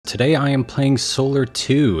Today I am playing Solar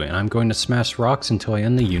 2, and I'm going to smash rocks until I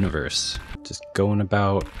end the universe. Just going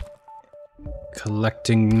about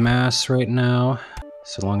collecting mass right now.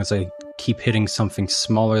 So long as I keep hitting something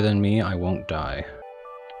smaller than me, I won't die.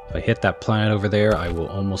 If I hit that planet over there, I will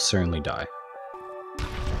almost certainly die.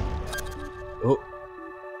 Oh,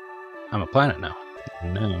 I'm a planet now.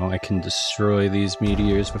 Now I can destroy these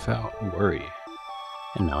meteors without worry.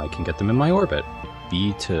 And now I can get them in my orbit.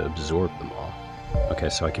 B to absorb them all. Okay,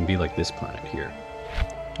 so I can be like this planet here.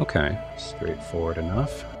 Okay, straightforward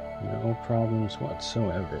enough. No problems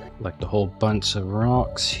whatsoever. Like the whole bunch of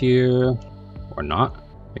rocks here. Or not.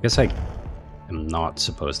 I guess I am not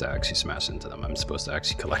supposed to actually smash into them. I'm supposed to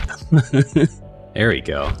actually collect them. There we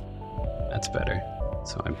go. That's better.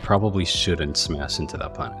 So I probably shouldn't smash into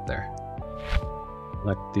that planet there.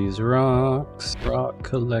 Collect these rocks. Rock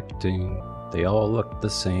collecting. They all look the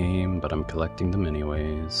same, but I'm collecting them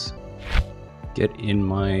anyways. Get in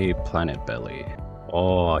my planet belly.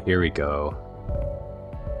 Oh, here we go.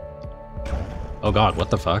 Oh god, what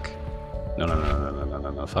the fuck? No,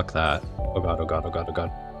 fuck that. Oh god.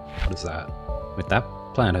 What is that? Wait, that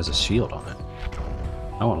planet has a shield on it.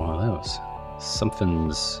 I want one of those.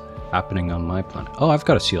 Something's happening on my planet. Oh, I've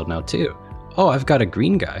got a shield now too. Oh, I've got a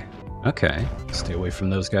green guy. Okay, stay away from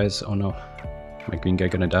those guys. Oh no, my green guy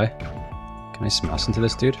gonna die? Can I smash into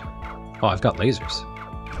this dude? Oh, I've got lasers.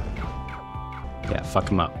 Yeah, fuck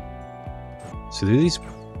him up. So do these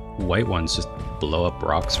white ones just blow up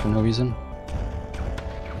rocks for no reason?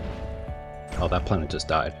 Oh, that planet just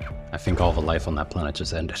died. I think all the life on that planet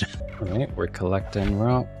just ended. Alright, we're collecting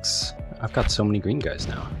rocks. I've got so many green guys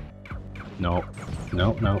now. No.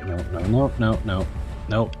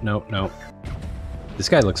 This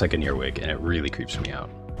guy looks like an earwig, and it really creeps me out.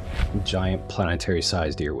 Giant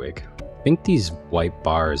planetary-sized earwig. I think these white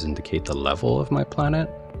bars indicate the level of my planet,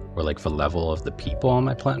 or like the level of the people on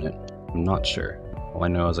my planet. I'm not sure. All I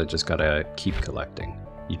know is I just gotta keep collecting.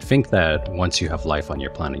 You'd think that once you have life on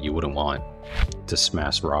your planet, you wouldn't want to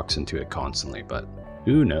smash rocks into it constantly, but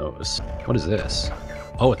who knows? What is this?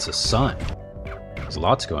 Oh, it's a sun. There's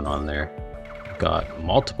lots going on there. I've got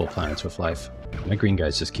multiple planets with life. My green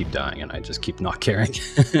guys just keep dying, and I just keep not caring.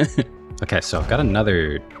 Okay, so I've got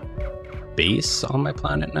another base on my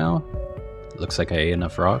planet now. Looks like I ate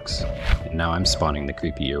enough rocks. And now I'm spawning the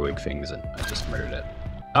creepy earwig things, and I just murdered it.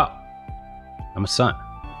 Oh! I'm a sun.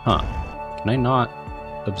 Huh. Can I not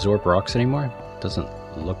absorb rocks anymore? Doesn't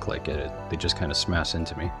look like it. They just kind of smash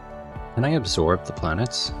into me. Can I absorb the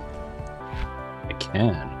planets? I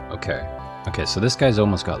can. Okay. Okay, so this guy's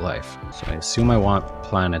almost got life. So I assume I want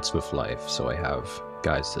planets with life, so I have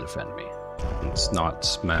guys to defend me. Let's not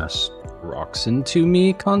smash rocks into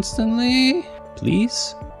me constantly,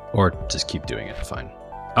 please? Or just keep doing it, fine.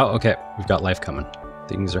 Oh, okay, we've got life coming.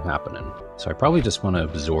 Things are happening. So I probably just want to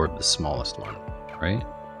absorb the smallest one, right?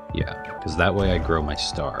 Yeah, because that way I grow my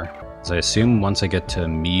star. So I assume once I get to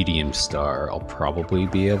medium star, I'll probably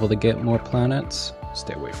be able to get more planets.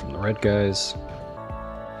 Stay away from the red guys.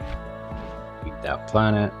 Eat that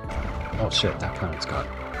planet. Oh shit, that planet's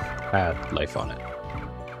had life on it.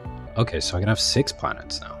 Okay, so I can have 6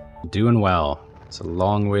 planets now. Doing well. It's a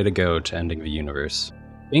long way to go to ending the universe.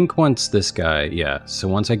 I think once this guy, yeah, so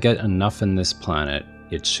once I get enough in this planet,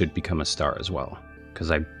 it should become a star as well. Because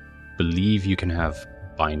I believe you can have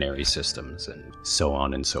binary systems and so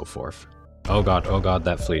on and so forth. Oh god,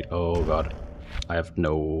 that fleet, oh god. I have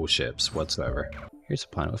no ships whatsoever. Here's a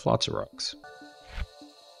planet with lots of rocks.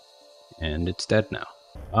 And it's dead now.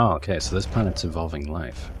 Oh, okay, so this planet's evolving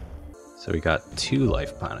life. So we got 2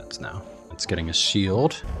 life planets now. It's getting a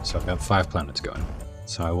shield, so I've got 5 planets going.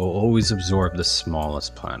 So I will always absorb the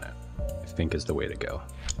smallest planet, I think is the way to go.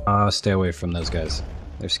 Stay away from those guys.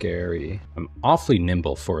 They're scary. I'm awfully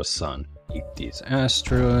nimble for a sun. Eat these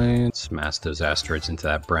asteroids, smash those asteroids into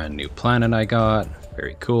that brand new planet I got.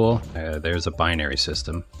 Very cool. There's a binary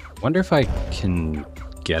system. Wonder if I can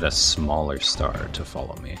get a smaller star to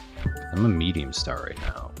follow me. I'm a medium star right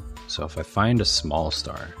now. So if I find a small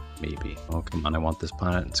star, maybe. Oh, come on, I want this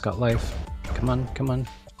planet. It's got life. Come on.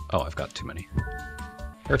 Oh, I've got too many.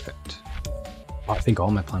 Perfect. Oh, I think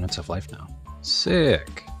all my planets have life now.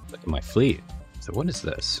 Sick. Look at my fleet. So what is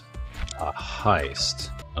this? A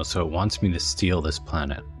heist. Oh, so it wants me to steal this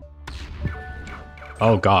planet.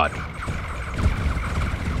 Oh god.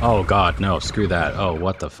 Oh god, no, screw that. Oh,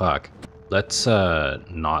 what the fuck. Let's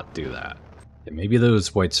not do that. Yeah, maybe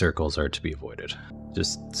those white circles are to be avoided.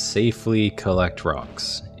 Just safely collect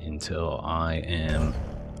rocks until I am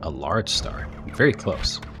a large star. Very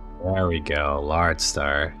close. There we go, large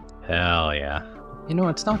star. Hell yeah. You know,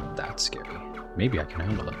 it's not that scary. Maybe I can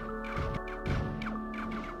handle it.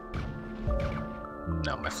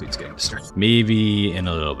 No, my fleet's getting destroyed. Maybe in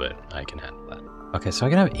a little bit I can handle that. Okay, so I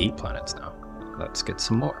can have 8 planets now. Let's get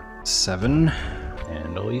some more. 7,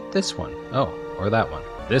 and I'll eat this one. Oh, or that one.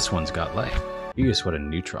 This one's got life. Curious what a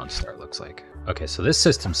neutron star looks like. Okay, so this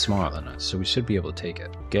system's smaller than us, so we should be able to take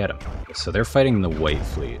it. Get them. So they're fighting the white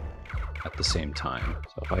fleet at the same time.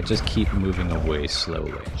 So if I just keep moving away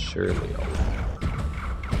slowly, surely I'll...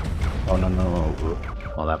 Oh, no.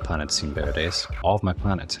 Well, that planet's seen better days. All of my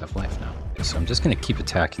planets have life now. Okay, so I'm just going to keep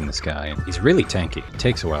attacking this guy. He's really tanky. It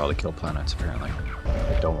takes a while to kill planets, apparently.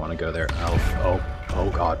 I don't want to go there. Oh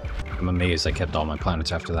god. I'm amazed I kept all my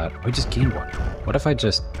planets after that. I just gained one. What if I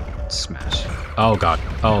just smash? Oh god.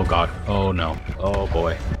 Oh god. Oh no. Oh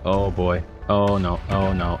boy. Oh boy. Oh no.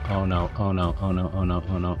 Oh no. Oh no. Oh no. Oh no. Oh no.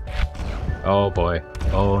 Oh no. Oh boy.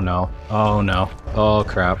 Oh no. Oh no. Oh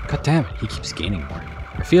crap. God damn it. He keeps gaining more.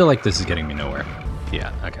 I feel like this is getting me nowhere.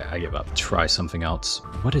 Yeah, okay, I give up. Try something else.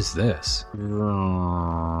 What is this?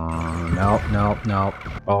 No.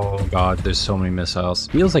 Oh god, there's so many missiles.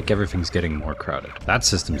 Feels like everything's getting more crowded. That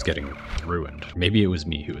system's getting ruined. Maybe it was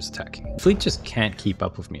me who was attacking. Fleet just can't keep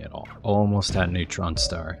up with me at all. Almost at neutron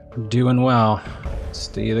star. Doing well.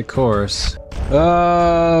 Stay the course.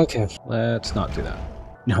 Okay, let's not do that.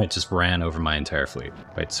 No, I just ran over my entire fleet.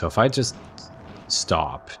 Wait, so if I just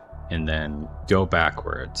stop and then go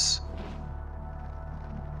backwards,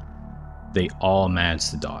 they all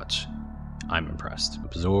managed to dodge. I'm impressed.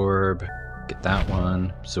 Absorb, get that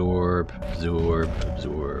one. Absorb.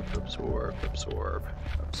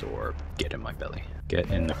 Get in my belly. Get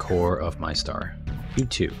in the core of my star. You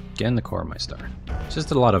too, get in the core of my star.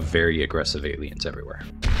 Just a lot of very aggressive aliens everywhere.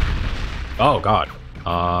 Oh god.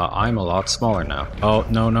 I'm a lot smaller now. Oh,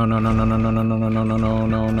 no.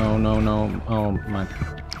 Oh my,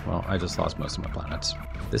 well, I just lost most of my planets.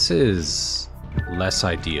 This is less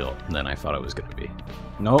ideal than I thought it was going to be.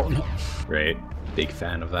 No. Great. Big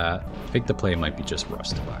fan of that. I think the play might be just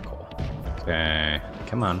rust a black hole. Okay.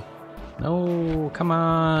 Come on. No, come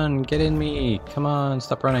on. Get in me. Come on.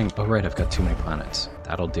 Stop running. Oh, right. I've got too many planets.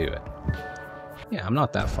 That'll do it. Yeah, I'm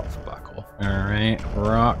not that far from black hole. All right.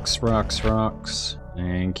 Rocks.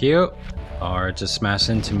 Thank you. Or just smash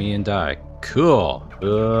into me and die. Cool.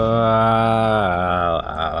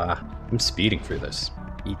 I'm speeding through this.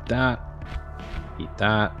 Eat that. Eat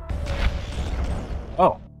that.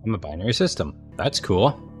 Oh, I'm a binary system. That's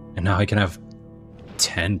cool. And now I can have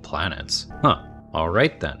 10 planets. Huh.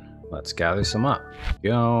 Alright then. Let's gather some up.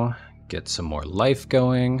 Go. Get some more life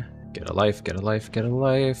going. Get a life.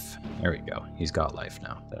 There we go. He's got life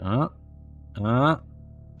now.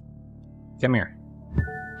 Come here.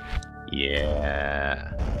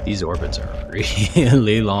 Yeah. These orbits are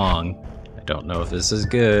really long. I don't know if this is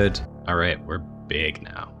good. Alright, we're big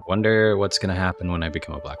now. Wonder what's gonna happen when I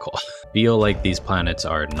become a black hole. Feel like these planets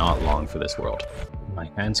are not long for this world.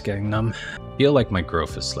 My hand's getting numb. Feel like my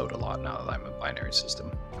growth has slowed a lot now that I'm a binary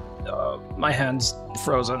system. My hand's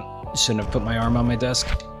frozen. Shouldn't have put my arm on my desk.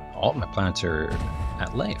 All my planets are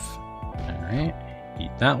at life. Alright,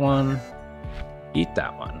 eat that one. Eat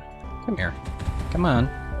that one. Come here. Come on.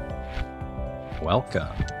 Welcome.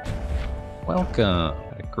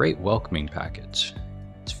 A great welcoming package.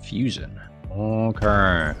 It's fusion.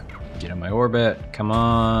 Okay. Get in my orbit. Come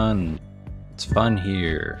on. It's fun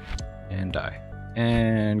here. And die.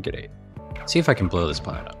 And get 8. See if I can blow this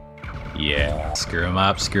planet up. Yeah. Screw him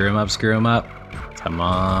up. Come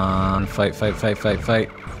on. Fight.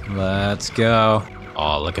 Let's go.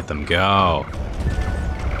 Oh, look at them go.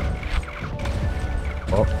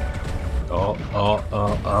 Oh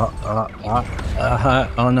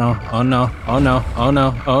no.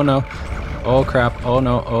 Oh crap. Oh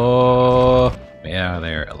no. Oh. Yeah,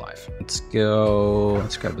 they're alive. Let's go.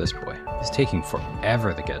 Let's grab this boy. It's taking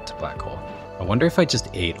forever to get to black hole. I wonder if I just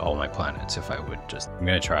ate all my planets, if I would just... I'm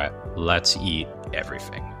gonna try it. Let's eat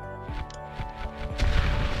everything.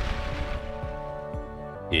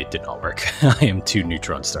 It did not work. I am 2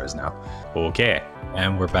 neutron stars now. Okay.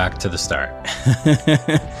 And we're back to the start.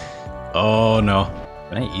 Oh no.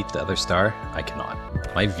 Can I eat the other star? I cannot.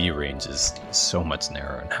 My view range is so much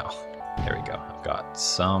narrower now. There we go. I've got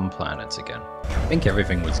some planets again. I think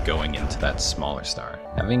everything was going into that smaller star.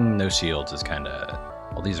 Having no shields is kind of...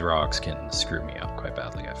 All these rocks can screw me up quite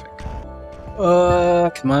badly, I think.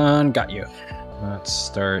 Come on. Got you. Let's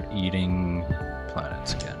start eating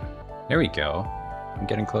planets again. There we go. I'm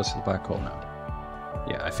getting close to the black hole now.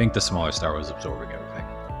 Yeah, I think the smaller star was absorbing everything.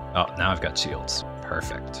 Oh, now I've got shields.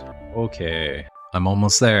 Perfect. Okay. I'm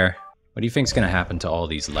almost there. What do you think's gonna happen to all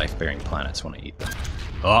these life-bearing planets when I eat them?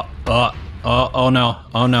 Oh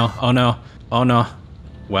no.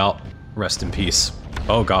 Well, rest in peace.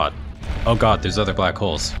 Oh god, there's other black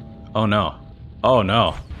holes. Oh no. Oh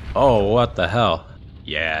no. Oh, what the hell?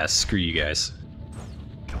 Yeah, screw you guys.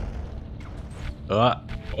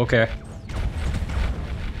 Okay.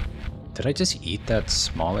 Did I just eat that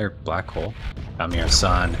smaller black hole? Come here,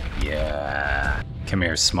 son. Yeah. Come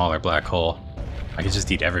here, smaller black hole. I can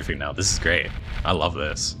just eat everything now. This is great. I love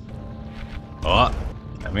this. Oh,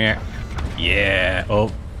 come here. Yeah.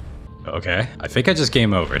 Oh. Okay. I think I just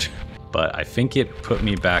game overed. But I think it put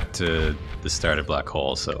me back to the start of black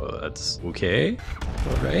hole, so that's okay.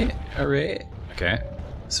 Alright. Alright. Okay.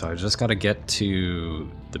 So I just gotta get to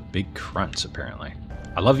the big crunch, apparently.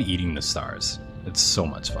 I love eating the stars. It's so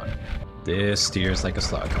much fun. This steers like a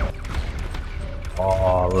slug.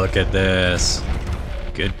 Oh, look at this.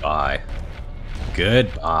 Goodbye.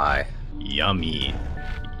 Goodbye. Yummy.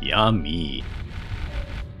 Yummy.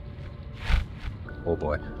 Oh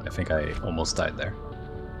boy, I think I almost died there.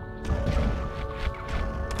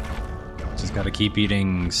 Just gotta keep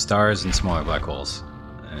eating stars and smaller black holes.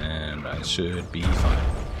 And I should be fine.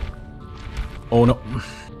 Oh no.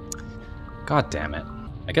 God damn it.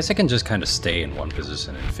 I guess I can just kind of stay in one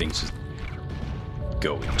position and things just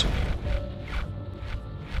go into me.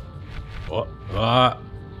 Oh,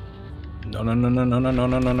 no, no, no, no, no, no, no,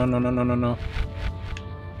 no, no, no, no, no, no, no.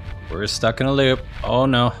 We're stuck in a loop. Oh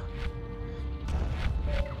no.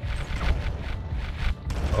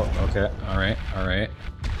 Oh, okay. Alright, alright.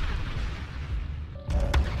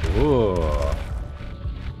 Ooh.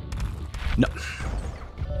 No.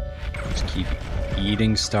 Just keep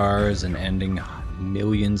eating stars and ending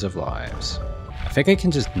millions of lives. I think I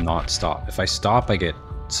can just not stop. If I stop, I get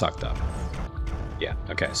sucked up. Yeah,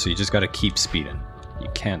 okay, so you just gotta keep speeding. You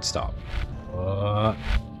can't stop.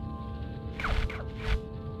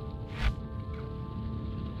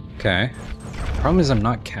 Okay. Problem is I'm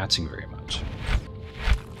not catching very much.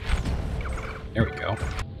 There we go.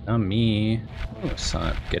 Not me. Oh,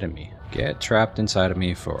 son, get at me. Get trapped inside of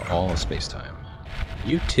me for all of space-time.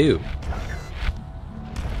 You too.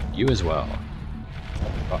 You as well.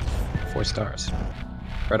 Oh, 4 stars.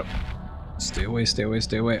 Incredible. Stay away, stay away,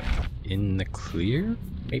 stay away. In the clear,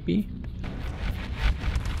 maybe?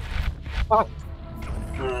 Oh,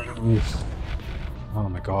 oh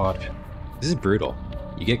my god. This is brutal.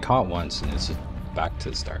 You get caught once and it's just back to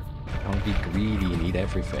the start. Don't be greedy and eat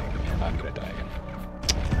everything, and I'm gonna die again.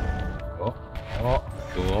 Oh, oh,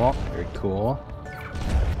 cool. Very cool.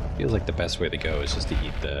 Feels like the best way to go is just to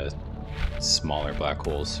eat the smaller black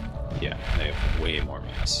holes. Yeah, they have way more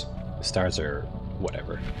mass. The stars are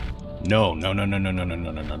whatever. No, no, no, no, no, no, no,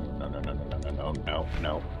 no, no, no, no, no, no, no, no, no, no,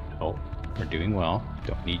 no, no. We're doing well.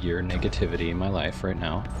 Don't need your negativity in my life right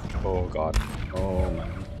now. Oh god. Oh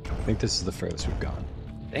man. I think this is the furthest we've gone.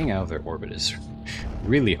 Staying out of their orbit is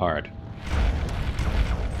really hard.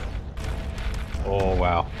 Oh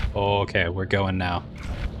wow. Oh, okay, we're going now.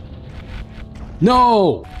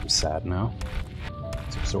 No! I'm sad now.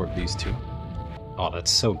 Let's absorb these two. Oh, that's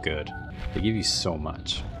so good. They give you so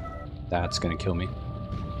much. That's gonna kill me.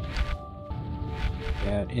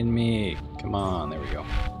 Get in me. Come on, there we go.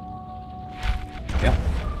 Yep.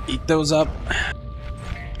 Eat those up.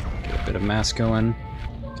 Get a bit of mass going.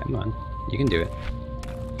 Come on. You can do it.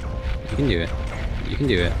 You can do it. You can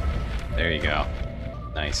do it. There you go.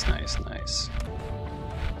 Nice, nice, nice.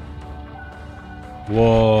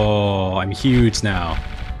 Whoa, I'm huge now.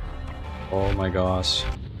 Oh my gosh.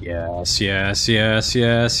 Yes, yes, yes,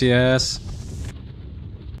 yes, yes.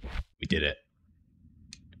 We did it.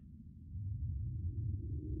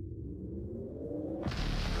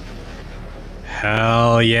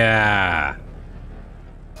 Hell yeah.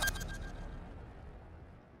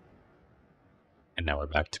 And now we're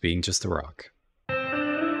back to being just a rock.